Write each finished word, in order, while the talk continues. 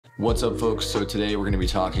What's up, folks? So today we're going to be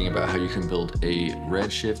talking about how you can build a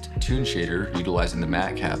Redshift Toon Shader utilizing the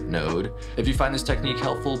matcap node. If you find this technique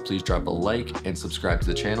helpful, please drop a like and subscribe to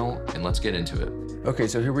the channel, and let's get into it. Okay,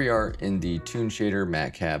 so here we are in the Toon Shader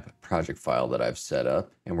matcap project file that I've set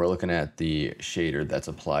up, and we're looking at the shader that's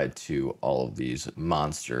applied to all of these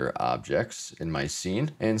monster objects in my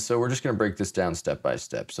scene. And so we're just going to break this down step by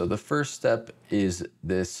step. So the first step is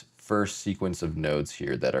this first sequence of nodes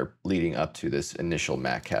here that are leading up to this initial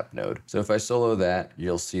matcap node. So if I solo that,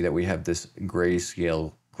 you'll see that we have this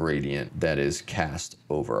grayscale gradient that is cast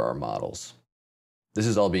over our models. This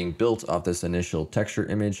is all being built off this initial texture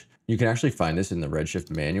image. You can actually find this in the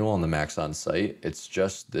Redshift manual on the Maxon site. It's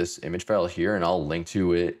just this image file here, and I'll link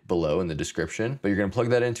to it below in the description. But you're gonna plug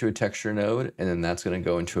that into a texture node, and then that's gonna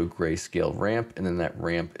go into a grayscale ramp, and then that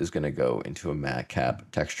ramp is gonna go into a matcap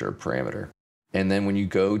texture parameter. And then when you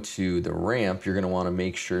go to the ramp, you're gonna wanna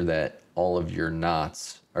make sure that all of your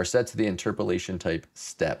knots are set to the interpolation type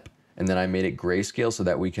step. And then I made it grayscale so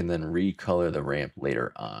that we can then recolor the ramp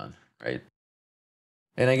later on, right?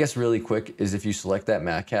 And I guess really quick is if you select that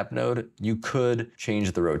matcap node, you could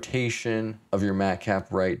change the rotation of your matcap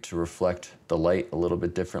right to reflect the light a little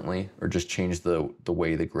bit differently, or just change the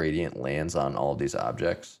way the gradient lands on all of these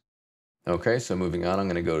objects. Okay, so moving on, I'm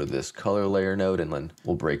gonna go to this color layer node, and then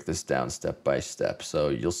we'll break this down step by step. So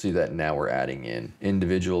you'll see that now we're adding in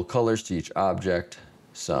individual colors to each object,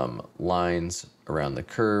 some lines around the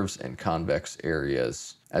curves and convex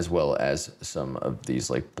areas, as well as some of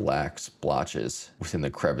these like black splotches within the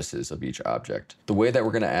crevices of each object. The way that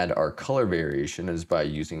we're gonna add our color variation is by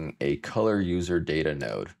using a color user data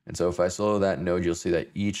node. And so if I solo that node, you'll see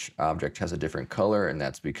that each object has a different color, and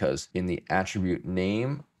that's because in the attribute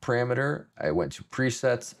name parameter, I went to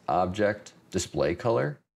presets, object, display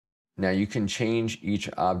color. Now you can change each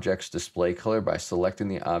object's display color by selecting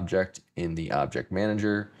the object in the object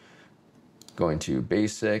manager, going to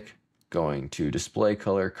basic, going to display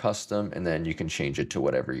color, custom, and then you can change it to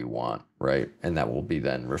whatever you want, right? And that will be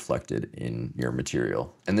then reflected in your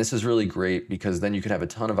material. And this is really great because then you can have a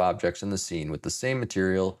ton of objects in the scene with the same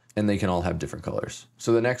material, and they can all have different colors.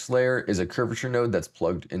 So the next layer is a curvature node that's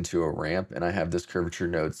plugged into a ramp, and I have this curvature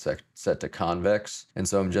node set to convex. And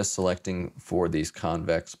so I'm just selecting for these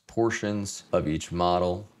convex portions of each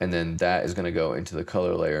model, and then that is gonna go into the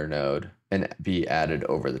color layer node and be added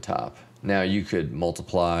over the top. Now you could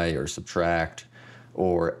multiply or subtract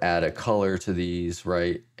or add a color to these,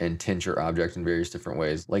 right? And tint your object in various different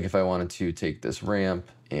ways. Like if I wanted to take this ramp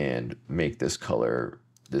and make this color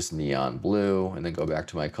this neon blue and then go back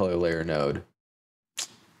to my color layer node,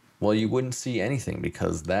 well, you wouldn't see anything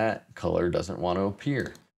because that color doesn't want to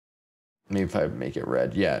appear. Maybe if I make it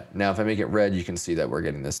red, yeah. Now if I make it red, you can see that we're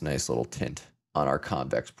getting this nice little tint on our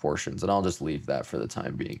convex portions, and I'll just leave that for the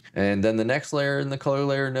time being. And then the next layer in the color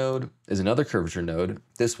layer node is another curvature node.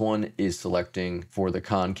 This one is selecting for the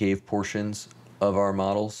concave portions of our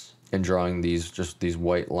models and drawing just these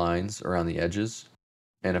white lines around the edges.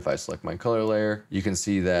 And if I select my color layer, you can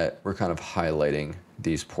see that we're kind of highlighting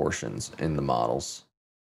these portions in the models.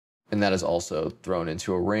 And that is also thrown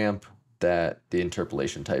into a ramp that the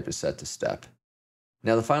interpolation type is set to step.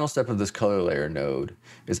 Now the final step of this color layer node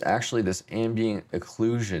is actually this ambient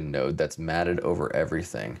occlusion node that's matted over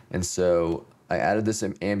everything. And so I added this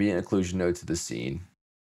ambient occlusion node to the scene,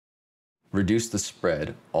 reduced the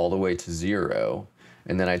spread all the way to 0,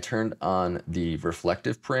 and then I turned on the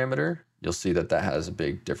reflective parameter. You'll see that that has a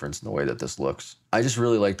big difference in the way that this looks. I just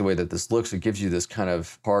really like the way that this looks. It gives you this kind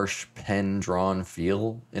of harsh pen-drawn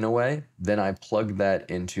feel in a way. Then I plugged that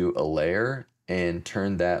into a layer and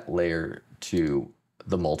turned that layer to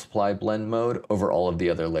the multiply blend mode over all of the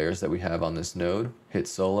other layers that we have on this node. Hit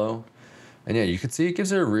solo, and yeah, you can see it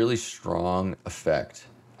gives it a really strong effect.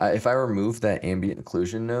 If I remove that ambient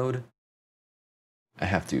occlusion node, I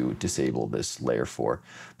have to disable this layer 4.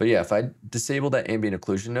 But yeah, if I disable that ambient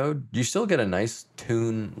occlusion node, you still get a nice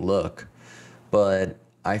toon look, but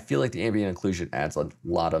I feel like the ambient occlusion adds a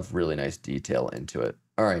lot of really nice detail into it.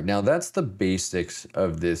 All right, now that's the basics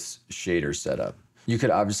of this shader setup. You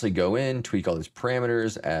could obviously go in, tweak all these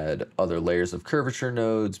parameters, add other layers of curvature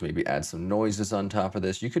nodes, maybe add some noises on top of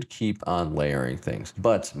this. You could keep on layering things.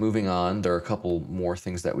 But moving on, there are a couple more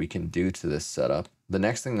things that we can do to this setup. The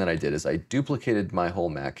next thing that I did is I duplicated my whole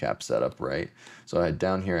matcap setup, right? So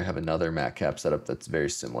down here I have another matcap setup that's very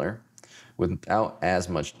similar without as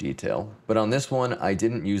much detail. But on this one, I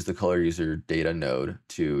didn't use the color user data node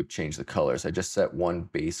to change the colors. I just set one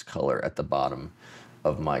base color at the bottom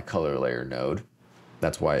of my color layer node.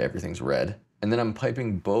 That's why everything's red. And then I'm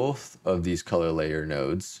piping both of these color layer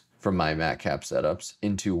nodes from my matcap setups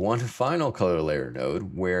into one final color layer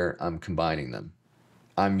node where I'm combining them.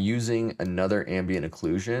 I'm using another ambient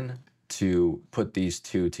occlusion to put these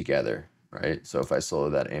two together, right? So if I slow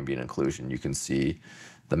that ambient occlusion, you can see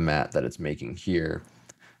the matte that it's making here.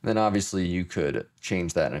 Then obviously you could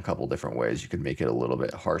change that in a couple different ways. You could make it a little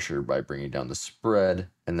bit harsher by bringing down the spread,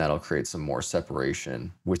 and that'll create some more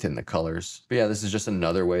separation within the colors. But yeah, this is just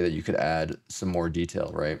another way that you could add some more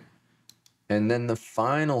detail, right? And then the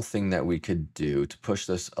final thing that we could do to push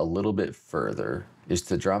this a little bit further is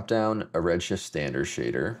to drop down a Redshift standard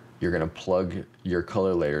shader. You're gonna plug your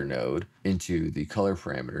color layer node into the color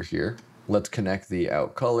parameter here. Let's connect the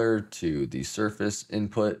out color to the surface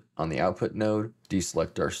input on the output node,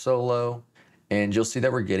 deselect our solo, and you'll see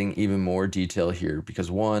that we're getting even more detail here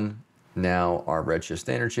because one, now our Redshift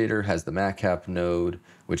standard shader has the matte cap node,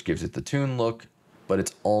 which gives it the toon look, but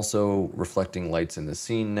it's also reflecting lights in the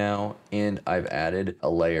scene now, and I've added a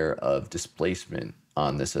layer of displacement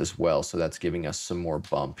on this as well, so that's giving us some more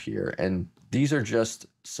bump here. And these are just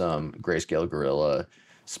some Grayscale Gorilla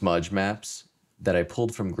smudge maps that I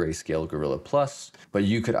pulled from Grayscale Gorilla Plus, but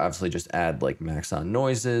you could obviously just add like max on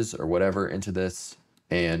noises or whatever into this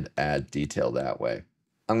and add detail that way.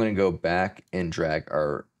 I'm gonna go back and drag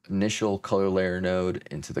our initial color layer node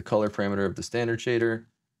into the color parameter of the standard shader,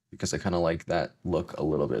 because I kind of like that look a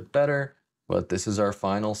little bit better. But this is our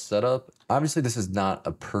final setup. Obviously, this is not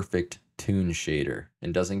a perfect toon shader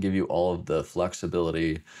and doesn't give you all of the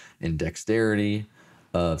flexibility and dexterity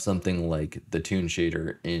of something like the toon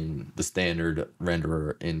shader in the standard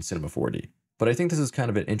renderer in Cinema4D. But I think this is kind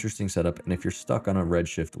of an interesting setup, and if you're stuck on a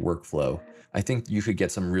Redshift workflow, I think you could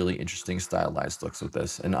get some really interesting stylized looks with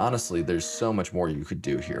this. And honestly, there's so much more you could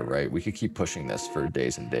do here, right? We could keep pushing this for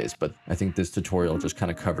days and days, but I think this tutorial just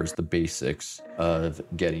kind of covers the basics of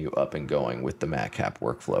getting you up and going with the matte cap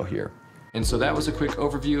workflow here. And so that was a quick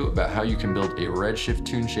overview about how you can build a Redshift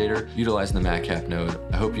toon shader utilizing the matte cap node.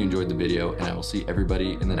 I hope you enjoyed the video, and I will see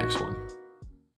everybody in the next one.